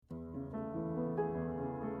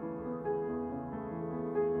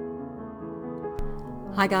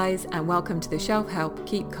Hi guys, and welcome to the Shelf Help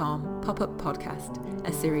Keep Calm pop-up podcast,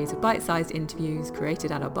 a series of bite-sized interviews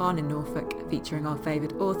created at our barn in Norfolk, featuring our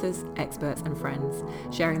favourite authors, experts and friends,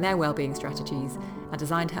 sharing their wellbeing strategies and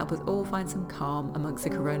designed to help us all find some calm amongst the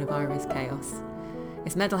coronavirus chaos.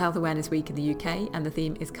 It's Mental Health Awareness Week in the UK and the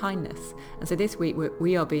theme is kindness, and so this week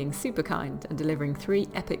we are being super kind and delivering 3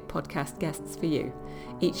 epic podcast guests for you,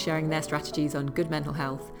 each sharing their strategies on good mental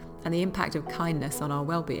health and the impact of kindness on our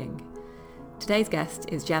wellbeing. Today's guest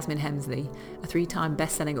is Jasmine Hemsley, a 3-time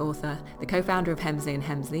best-selling author, the co-founder of Hemsley &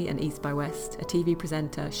 Hemsley and East by West, a TV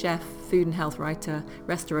presenter, chef, food and health writer,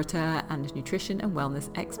 restaurateur and nutrition and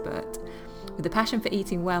wellness expert. With a passion for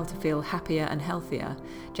eating well to feel happier and healthier,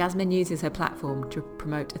 Jasmine uses her platform to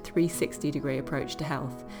promote a 360-degree approach to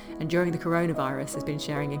health, and during the coronavirus has been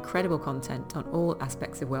sharing incredible content on all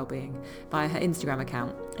aspects of wellbeing via her Instagram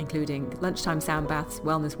account, including lunchtime sound baths,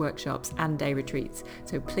 wellness workshops and day retreats,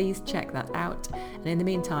 so please check that out, and in the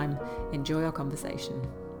meantime, enjoy our conversation.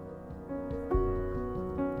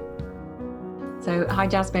 So, hi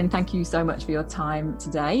Jasmine, thank you so much for your time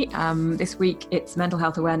today. This week it's Mental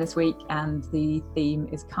Health Awareness Week and the theme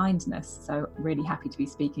is kindness. So really happy to be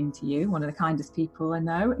speaking to you, one of the kindest people I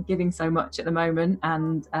know, giving so much at the moment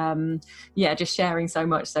and just sharing so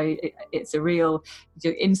much. So it's a real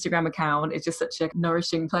Instagram account. It's just such a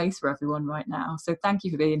nourishing place for everyone right now. So thank you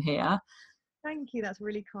for being here. Thank you, that's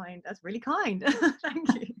really kind.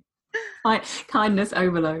 Thank you. Kindness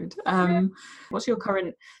overload. What's your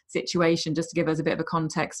current situation, just to give us a bit of a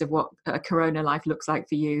context of what a corona life looks like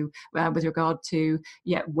for you with regard to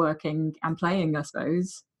working and playing, I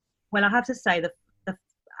suppose? Well, I have to say that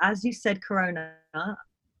as you said corona,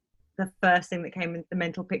 the first thing that came in the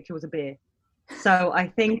mental picture was a beer. So I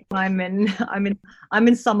think I'm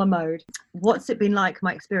in summer mode. What's it been like,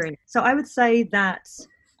 my experience? So I would say that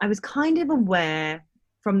I was kind of aware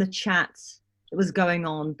from the chat that was going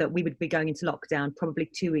on that we would be going into lockdown probably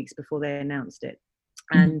 2 weeks before they announced it.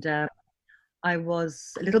 And I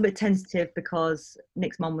was a little bit tentative because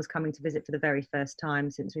Nick's mum was coming to visit for the very first time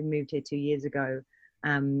since we moved here 2 years ago.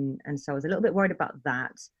 And so I was a little bit worried about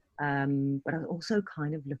that. But I was also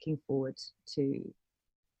kind of looking forward to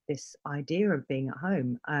this idea of being at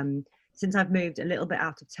home. Since I've moved a little bit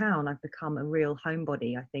out of town, I've become a real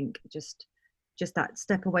homebody. I think just that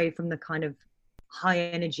step away from the kind of high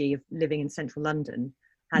energy of living in central London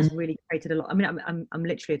has really created a lot. I mean, I'm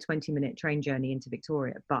literally a 20-minute train journey into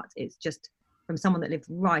Victoria, but it's just from someone that lived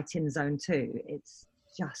right in zone 2, it's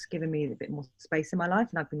just given me a bit more space in my life,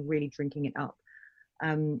 and I've been really drinking it up.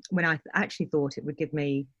 When I actually thought it would give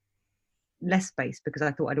me less space because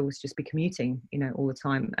I thought I'd always just be commuting, all the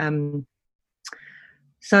time.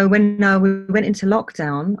 So when we went into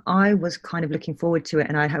lockdown, I was kind of looking forward to it,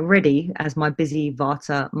 and I already, as my busy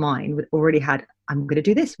Vata mind, already had, I'm going to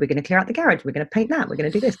do this, we're going to clear out the garage, we're going to paint that, we're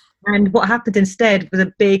going to do this. And what happened instead was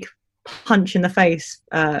a big punch in the face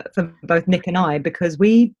for both Nick and I, because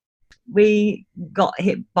we got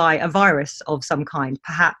hit by a virus of some kind,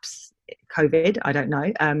 perhaps COVID, I don't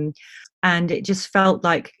know. And it just felt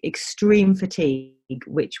like extreme fatigue,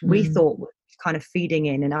 which we thought was kind of feeding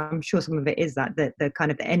in, and I'm sure some of it is that the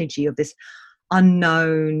kind of the energy of this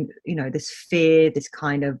unknown, this fear, this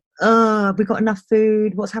kind of have we got enough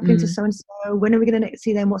food, what's happening to so and so, when are we going to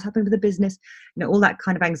see them, what's happening with the business, all that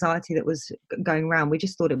kind of anxiety that was going around. We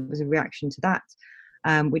just thought it was a reaction to that,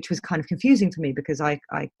 which was kind of confusing for me because I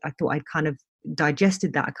thought I'd kind of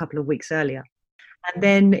digested that a couple of weeks earlier. And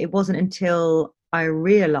then it wasn't until I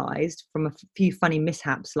realised from a few funny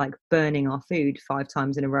mishaps, like burning our food 5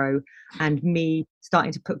 times in a row and me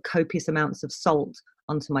starting to put copious amounts of salt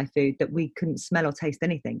onto my food, that we couldn't smell or taste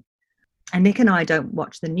anything. And Nick and I don't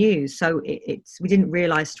watch the news, so we didn't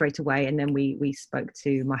realise straight away. And then we spoke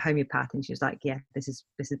to my homeopath, and she was like, yeah, this is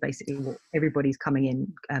basically what everybody's coming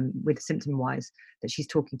in with symptom-wise that she's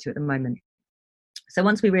talking to at the moment. So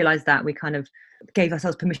once we realised that, we kind of gave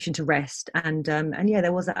ourselves permission to rest, and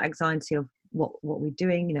there was that anxiety of what we're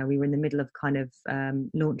doing. We were in the middle of kind of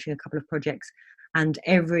launching a couple of projects, and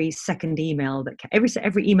every email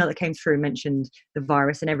that came through mentioned the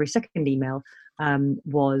virus, and every second email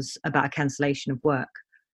was about a cancellation of work.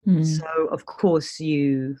 So of course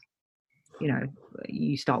you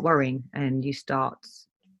start worrying, and you start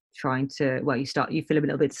trying to, you feel a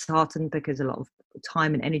little bit disheartened because a lot of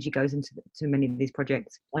time and energy goes into many of these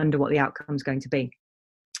projects, wonder what the outcome's going to be.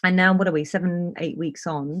 And now, what are we, 7-8 weeks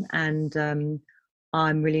on, and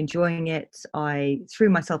I'm really enjoying it. I threw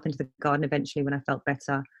myself into the garden eventually when I felt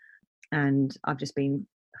better, and I've just been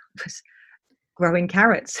growing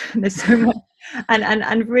carrots. There's so much,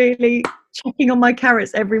 and really checking on my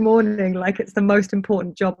carrots every morning like it's the most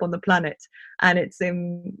important job on the planet, and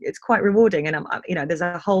it's quite rewarding. And there's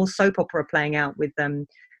a whole soap opera playing out with the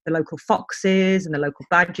local foxes and the local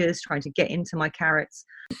badgers trying to get into my carrots,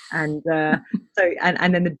 and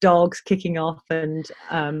and then the dogs kicking off. And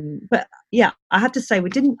but yeah, I have to say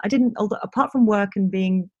I didn't, although apart from work and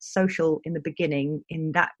being social in the beginning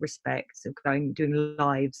in that respect of doing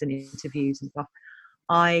lives and interviews and stuff,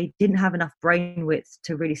 I didn't have enough brain width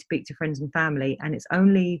to really speak to friends and family. And it's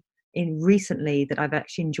only in recently that I've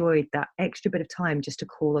actually enjoyed that extra bit of time just to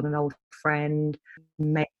call on an old friend,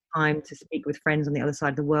 make time to speak with friends on the other side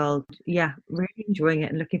of the world. Yeah, really enjoying it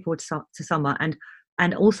and looking forward to summer,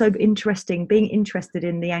 and also being interested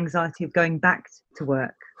in the anxiety of going back to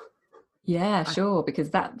work. Yeah, sure,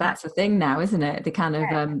 because that's a thing now, isn't it? The kind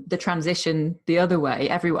of the transition the other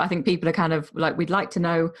way. I think people are kind of like, we'd like to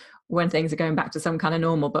know when things are going back to some kind of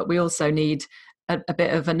normal, but we also need a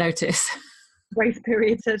bit of a notice. Grace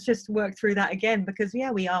period to just work through that again, because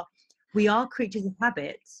we are creatures of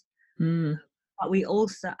habits, but we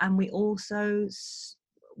also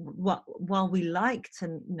while we like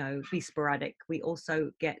to be sporadic, we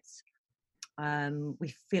also get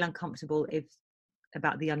we feel uncomfortable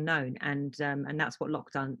about the unknown, and that's what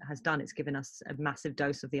lockdown has done. It's given us a massive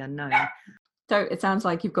dose of the unknown. So it sounds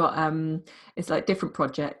like you've got it's like different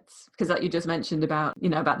projects, because like you just mentioned about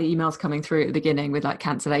about the emails coming through at the beginning with like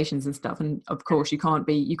cancellations and stuff, and of course you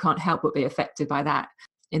can't help but be affected by that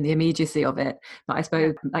in the immediacy of it. But I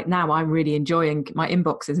suppose like now I'm really enjoying, my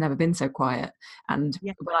inbox has never been so quiet, and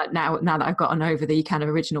now that I've gotten over the kind of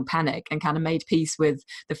original panic and kind of made peace with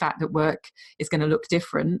the fact that work is going to look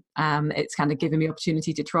different, it's kind of given me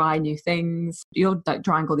opportunity to try new things. You're like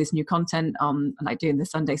trying all this new content on like doing the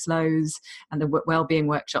Sunday slows and the wellbeing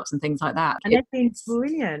workshops and things like that, and they've been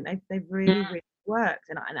brilliant. They've really worked,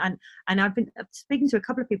 and I've been speaking to a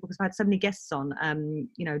couple of people because I had so many guests on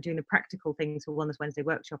doing the practical things for Wellness Wednesday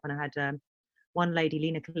workshop, and I had one lady,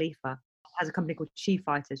 Lena Khalifa, has a company called She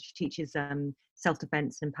Fighters. She teaches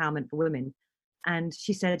self-defense and empowerment for women, and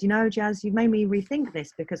she said, Jazz, you made me rethink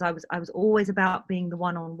this, because I was always about being the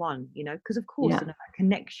one-on-one, because of course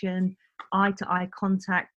connection, eye-to-eye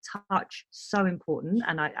contact, touch, so important.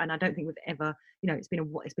 And I don't think we've ever, it's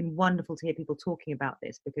been wonderful to hear people talking about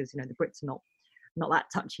this, because the Brits are not that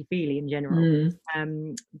touchy-feely in general.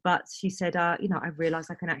 But she said, I've realized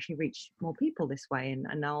I can actually reach more people this way,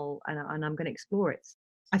 and I'm going to explore it.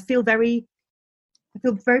 I feel very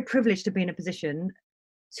privileged to be in a position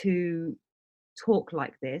to talk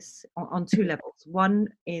like this on two levels. One,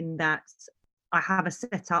 in that I have a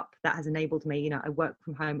setup that has enabled me, I work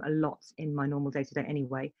from home a lot in my normal day-to-day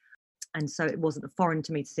anyway, and so it wasn't foreign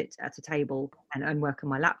to me to sit at a table and work on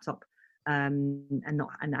my laptop, and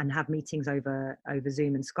have meetings over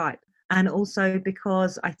Zoom and Skype. And also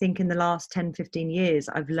because I think in the last 10-15 years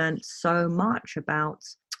I've learned so much about,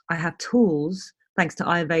 I have tools thanks to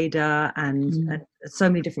Ayurveda and so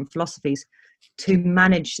many different philosophies to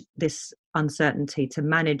manage this uncertainty, to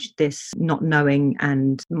manage this not knowing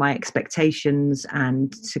and my expectations,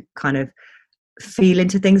 and to kind of feel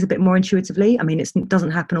into things a bit more intuitively. I mean, it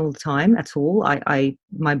doesn't happen all the time at all.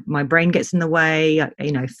 My brain gets in the way,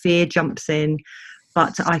 fear jumps in,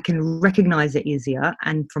 but I can recognize it easier,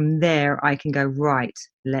 and from there I can go, right,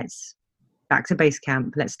 let's back to base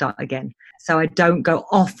camp, let's start again. So I don't go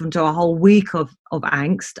off into a whole week of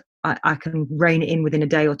angst. I can rein it in within a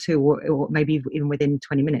day or two, or maybe even within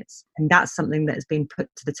 20 minutes. And that's something that has been put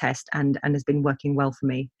to the test and has been working well for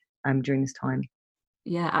me during this time.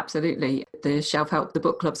 Yeah, absolutely. The Shelf Help, the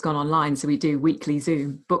book club's gone online, so we do weekly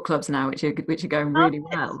Zoom book clubs now, which are going really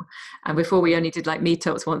well. And before we only did like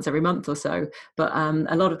meetups once every month or so. But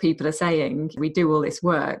a lot of people are saying we do all this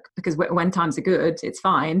work because when times are good, it's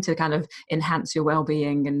fine to kind of enhance your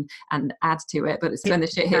well-being and add to it. But it's when the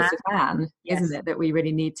shit hits the fan, isn't it, that we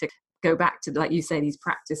really need to go back to, like you say, these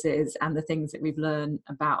practices and the things that we've learned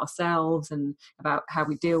about ourselves and about how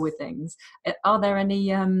we deal with things. Are there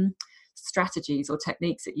any strategies or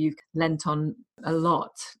techniques that you've lent on a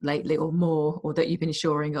lot lately, or more, or that you've been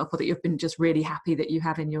shoring up, or that you've been just really happy that you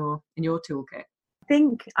have in your toolkit?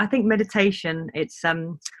 I think meditation, it's I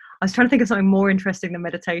was trying to think of something more interesting than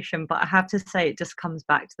meditation, but I have to say it just comes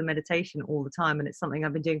back to the meditation all the time, and it's something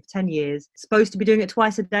I've been doing for 10 years. Supposed to be doing it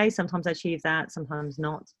twice a day. Sometimes I achieve that, sometimes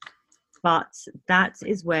not. But that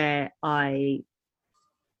is where I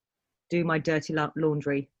do my dirty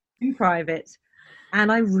laundry in private. And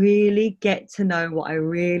I really get to know what I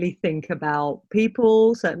really think about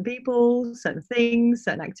people, certain things,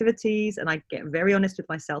 certain activities. And I get very honest with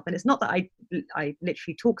myself. And it's not that I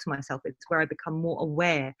literally talk to myself. It's where I become more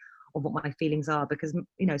aware of what my feelings are. Because,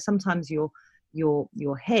 sometimes you're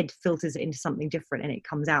your head filters it into something different and it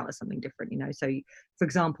comes out as something different, so for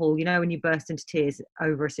example, when you burst into tears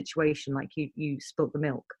over a situation, like you spilt the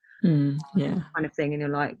milk, Yeah, kind of thing, and you're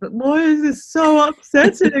like, but why is this so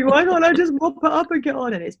upsetting? Why can't I just mop it up and get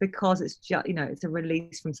on? And it's because it's just, it's a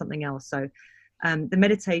release from something else. So the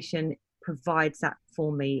meditation provides that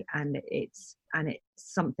for me, and it's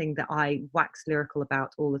something that I wax lyrical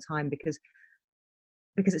about all the time, because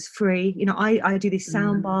it's free. I do these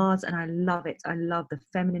sound bars and I love it. I love the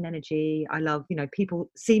feminine energy. I love,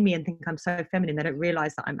 people see me and think I'm so feminine. They don't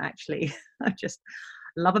realize that I'm actually, I just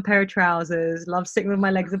love a pair of trousers, love sitting with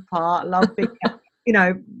my legs apart, love being,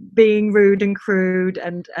 being rude and crude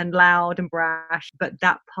and loud and brash. But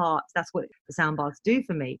that's what the sound bars do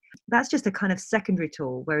for me. That's just a kind of secondary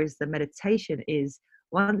tool. Whereas the meditation is,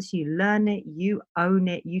 once you learn it, you own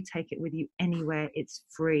it, you take it with you anywhere. It's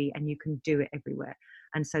free and you can do it everywhere.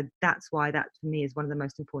 And so that's why that for me is one of the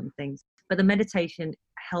most important things. But the meditation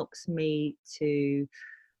helps me to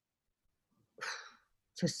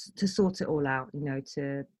sort it all out,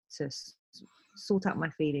 to sort out my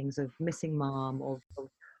feelings of missing mom, or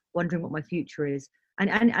wondering what my future is,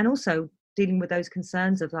 and also dealing with those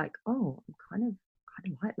concerns of like, oh, I'm kind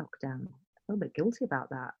of like lockdown. I feel a bit guilty about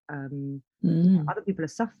that. Other people are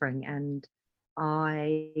suffering, and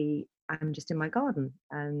I am just in my garden.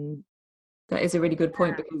 And that is a really good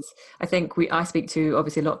point, because I think I speak to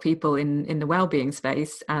obviously a lot of people in the wellbeing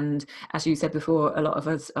space, and as you said before, a lot of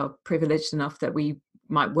us are privileged enough that we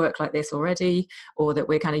might work like this already, or that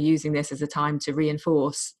we're kind of using this as a time to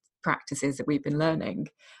reinforce practices that we've been learning.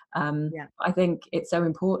 I think it's so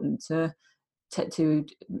important to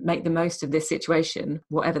make the most of this situation,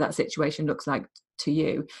 whatever that situation looks like to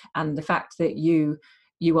you. And the fact that you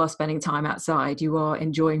are spending time outside, you are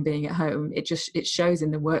enjoying being at home, it shows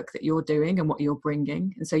in the work that you're doing and what you're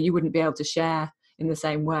bringing. And so you wouldn't be able to share in the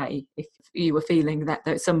same way if you were feeling that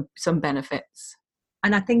there's some benefits.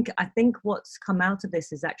 And I think what's come out of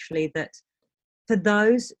this is actually that for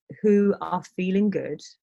those who are feeling good,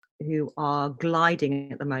 who are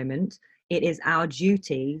gliding at the moment, it is our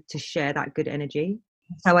duty to share that good energy.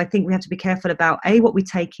 So I think we have to be careful about A, what we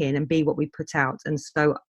take in, and B, what we put out. And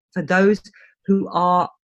so for those who are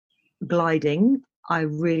gliding, I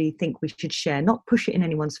really think we should share, not push it in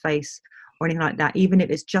anyone's face or anything like that, even if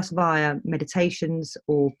it's just via meditations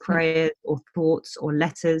or prayers or thoughts or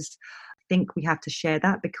letters. I think we have to share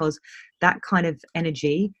that, because that kind of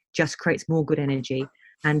energy just creates more good energy.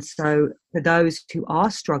 And so for those who are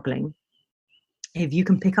struggling, if you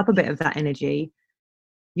can pick up a bit of that energy,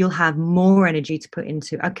 you'll have more energy to put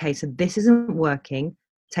into, okay, so this isn't working.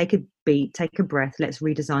 Take a beat, take a breath. Let's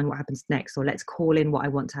redesign what happens next, or let's call in what I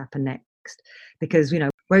want to happen next. Because,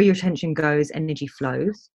 where your attention goes, energy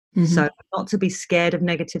flows. So not to be scared of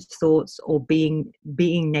negative thoughts or being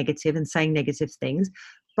negative and saying negative things,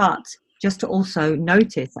 but just to also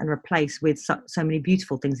notice and replace with so many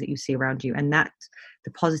beautiful things that you see around you. And that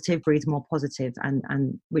the positive breeds more positive,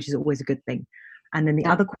 and which is always a good thing. And then the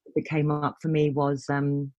other quote that came up for me was,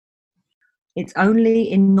 it's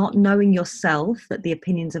only in not knowing yourself that the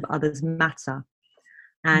opinions of others matter.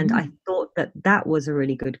 And I thought that was a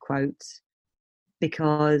really good quote,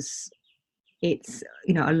 because it's,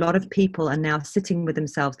 a lot of people are now sitting with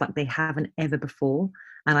themselves like they haven't ever before.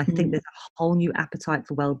 And I think there's a whole new appetite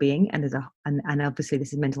for well-being, and and obviously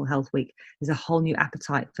this is Mental Health Week. There's a whole new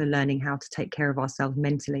appetite for learning how to take care of ourselves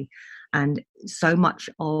mentally. And so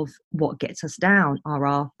much of what gets us down are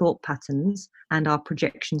our thought patterns and our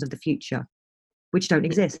projections of the future, which don't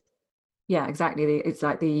exist. Yeah, exactly. It's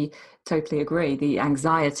like totally agree. The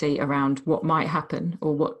anxiety around what might happen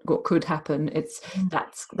or what could happen.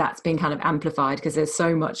 That's been kind of amplified because there's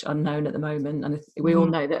so much unknown at the moment, and we all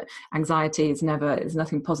know that anxiety is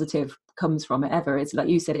nothing positive comes from it ever. It's like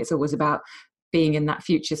you said, it's always about being in that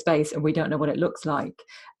future space, and we don't know what it looks like.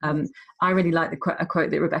 I really like a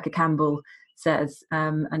quote that Rebecca Campbell says,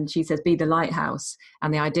 and she says, be the lighthouse.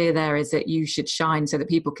 And the idea there is that you should shine so that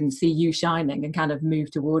people can see you shining and kind of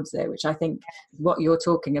move towards it, which I think what you're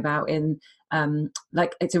talking about in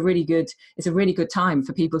like it's a really good time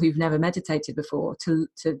for people who've never meditated before to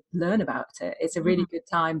learn about it. It's a really good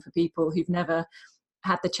time for people who've never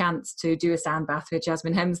had the chance to do a sound bath with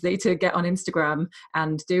Jasmine Hemsley to get on Instagram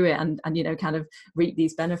and do it and kind of reap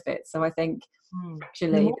these benefits. So I think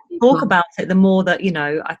actually the more we talk about it, the more that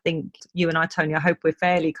I think you and I, Tony, I hope we're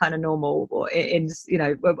fairly kind of normal or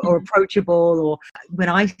or approachable. Or when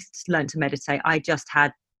I learned to meditate, I just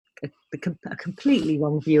had a completely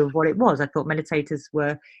wrong view of what it was. I thought meditation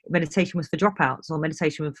was for dropouts, or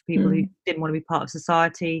meditation was for people who didn't want to be part of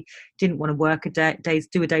society, didn't want to work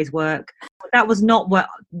do a day's work. That was not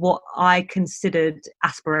what I considered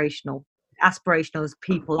aspirational. aspirational as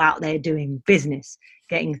people out there doing business,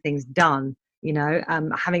 getting things done,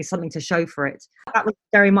 having something to show for it. That was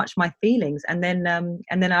very much my feelings. And then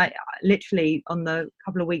I literally, on the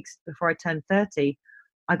couple of weeks before I turned 30,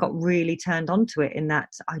 I got really turned onto it, in that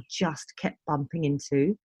I just kept bumping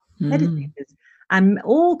into meditators, and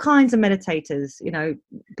all kinds of meditators,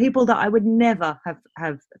 people that I would never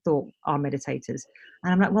have thought are meditators.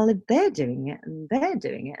 And I'm like, well, if they're doing it and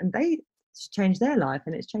they changed their life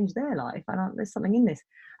and it's changed their life, and there's something in this.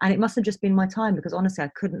 And it must have just been my time, because honestly,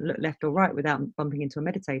 I couldn't look left or right without bumping into a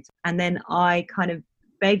meditator. And then I kind of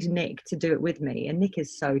begged Nick to do it with me, and Nick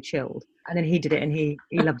is so chilled. And then he did it, and he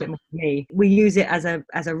loved it more than me. We use it as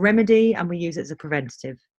a remedy, and we use it as a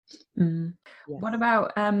preventative. Yeah. What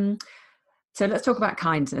about so let's talk about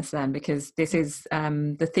kindness then, because this is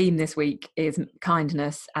the theme this week is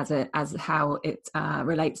kindness as how it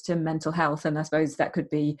relates to mental health. And I suppose that could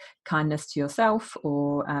be kindness to yourself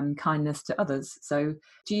or kindness to others. So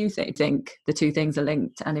do you think the two things are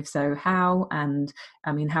linked? And if so, how? And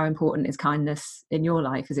I mean, how important is kindness in your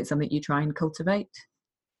life? Is it something you try and cultivate?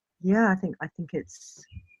 Yeah, I think it's,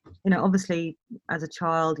 obviously as a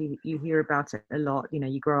child, you hear about it a lot.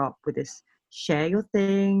 You grow up with this, share your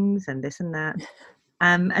things and this and that.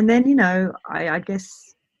 And then, I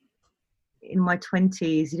guess in my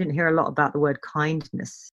 20s, you didn't hear a lot about the word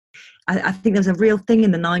kindness. I think there was a real thing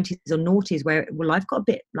in the 90s or noughties where life got a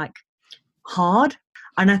bit like hard.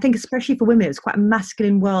 And I think especially for women, it was quite a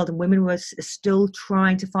masculine world, and women were still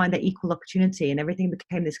trying to find their equal opportunity, and everything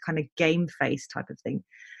became this kind of game face type of thing.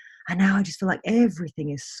 And now I just feel like everything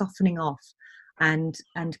is softening off. And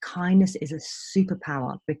kindness is a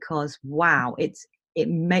superpower, because wow, it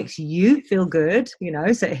makes you feel good,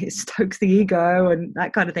 so it stokes the ego and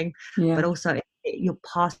that kind of thing. Yeah. But also you're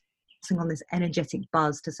passing on this energetic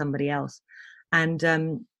buzz to somebody else. And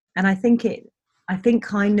I think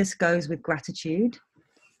kindness goes with gratitude.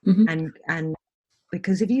 Mm-hmm. And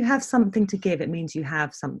because if you have something to give, it means you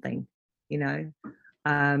have something,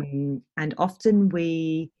 and often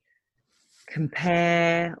we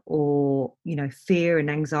compare, or fear and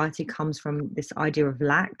anxiety comes from this idea of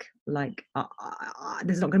lack, like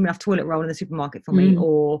there's not going to be enough toilet roll in the supermarket for me,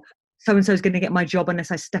 or so and so is going to get my job unless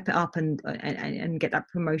I step it up and get that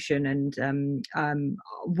promotion, and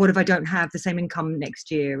what if I don't have the same income next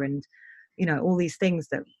year, and all these things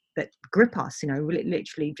that grip us, we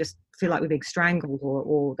literally just feel like we're being strangled,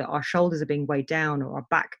 or that our shoulders are being weighed down, or our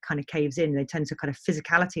back kind of caves in. They tend to kind of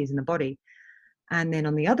physicalities in the body. And then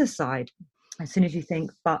on the other side, as soon as you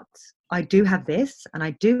think, but I do have this and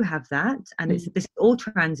I do have that, and this is all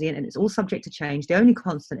transient and it's all subject to change. The only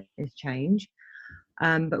constant is change.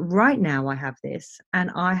 But right now I have this,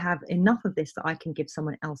 and I have enough of this that I can give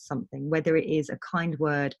someone else something, whether it is a kind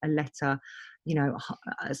word, a letter,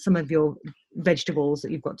 some of your vegetables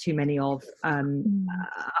that you've got too many of, an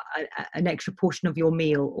extra portion of your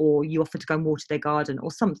meal, or you offer to go and water their garden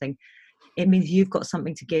or something. It means you've got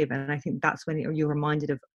something to give. And I think that's when you're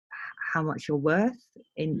reminded of how much you're worth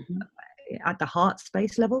at the heart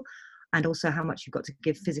space level, and also how much you've got to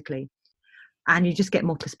give physically. And you just get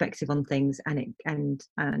more perspective on things, and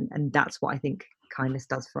that's what I think kindness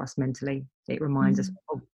does for us mentally. It reminds us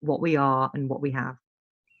of what we are and what we have.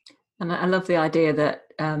 And I love the idea that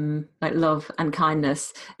like love and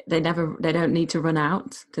kindness, they don't need to run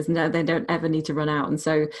out. They don't ever need to run out.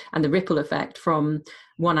 And the ripple effect from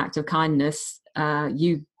one act of kindness,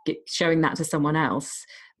 you showing that to someone else,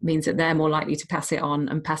 means that they're more likely to pass it on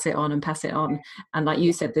and pass it on and pass it on. And like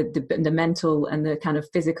you said, the mental and the kind of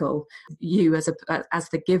physical, you as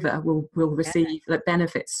the giver will receive the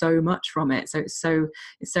benefit so much from it. So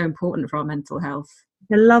it's so important for our mental health.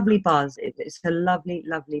 A lovely buzz. It's a lovely,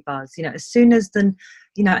 lovely buzz. As soon as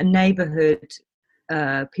a neighborhood,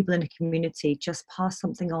 people in a community just pass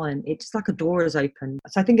something on, it's just like a door is open.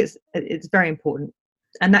 So I think it's very important.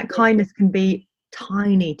 And that kindness can be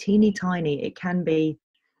tiny, teeny tiny. It can be.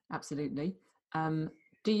 Absolutely.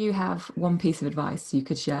 Do you have one piece of advice you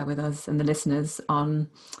could share with us and the listeners on,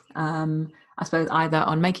 I suppose, either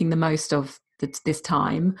on making the most of this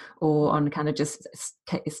time, or on kind of just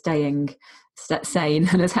staying sane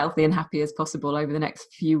and as healthy and happy as possible over the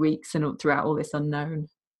next few weeks and throughout all this unknown?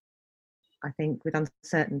 I think with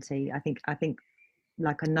uncertainty, I think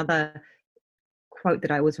like another quote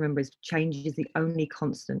that I always remember is, change is the only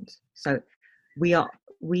constant. So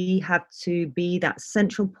we have to be that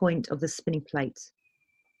central point of the spinning plate.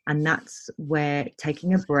 And that's where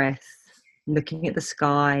taking a breath, looking at the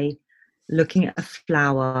sky, looking at a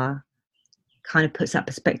flower, kind of puts that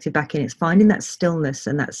perspective back in. It's finding that stillness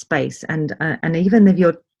and that space. And even if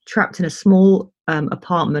you're trapped in a small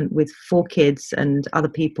apartment with 4 kids and other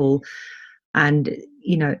people, and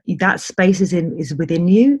that space is within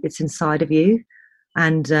you. It's inside of you.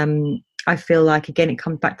 And I feel like, again, it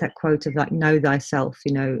comes back to that quote of like, know thyself,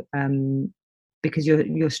 because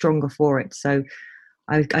you're stronger for it. So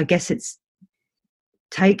I guess it's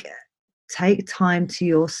take time to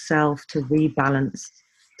yourself to rebalance,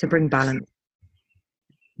 to bring balance,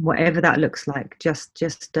 whatever that looks like. Just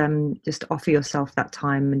offer yourself that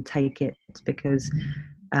time and take it, because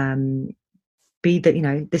be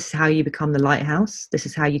that, this is how you become the lighthouse. This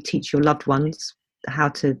is how you teach your loved ones how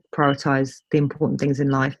to prioritize the important things in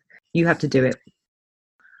life. You have to do it.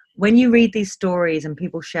 When you read these stories and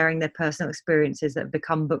people sharing their personal experiences that have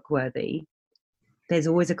become book worthy, there's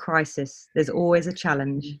always a crisis. There's always a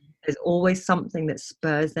challenge. There's always something that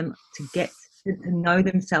spurs them to get to know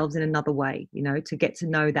themselves in another way, to get to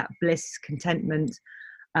know that bliss, contentment,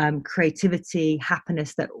 creativity,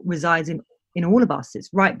 happiness that resides in all of us. It's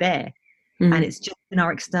right there. And it's just in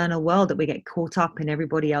our external world that we get caught up in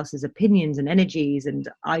everybody else's opinions and energies and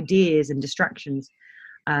ideas and distractions.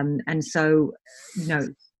 And so,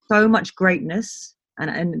 so much greatness,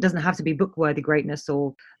 and it doesn't have to be book-worthy greatness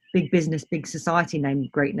or big business, big society name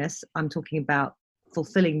greatness. I'm talking about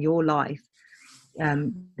fulfilling your life.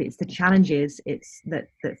 It's the challenges, it's that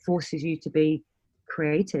forces you to be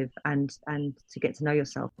creative and to get to know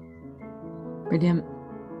yourself. Brilliant.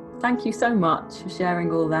 Thank you so much for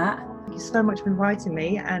sharing all that. Thank you so much for inviting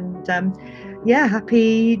me, and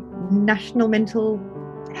happy National Mental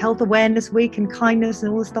Health Awareness Week and kindness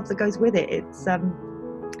and all the stuff that goes with it.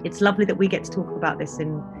 It's lovely that we get to talk about this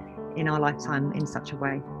in our lifetime in such a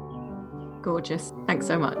way. Gorgeous. Thanks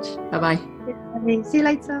so much. Bye-bye. See you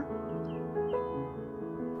later.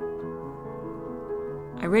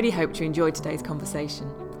 I really hope you enjoyed today's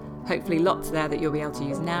conversation. Hopefully lots there that you'll be able to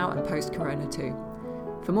use now and post-corona too.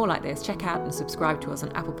 For more like this, check out and subscribe to us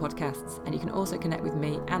on Apple Podcasts, and you can also connect with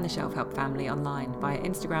me and the Shelf Help family online via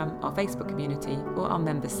Instagram, our Facebook community, or our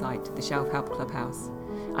members site, the Shelf Help Clubhouse.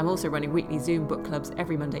 I'm also running weekly Zoom book clubs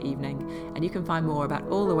every Monday evening, and you can find more about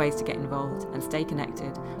all the ways to get involved and stay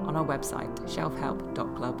connected on our website,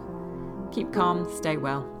 shelfhelp.club. Keep calm, stay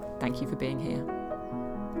well. Thank you for being here.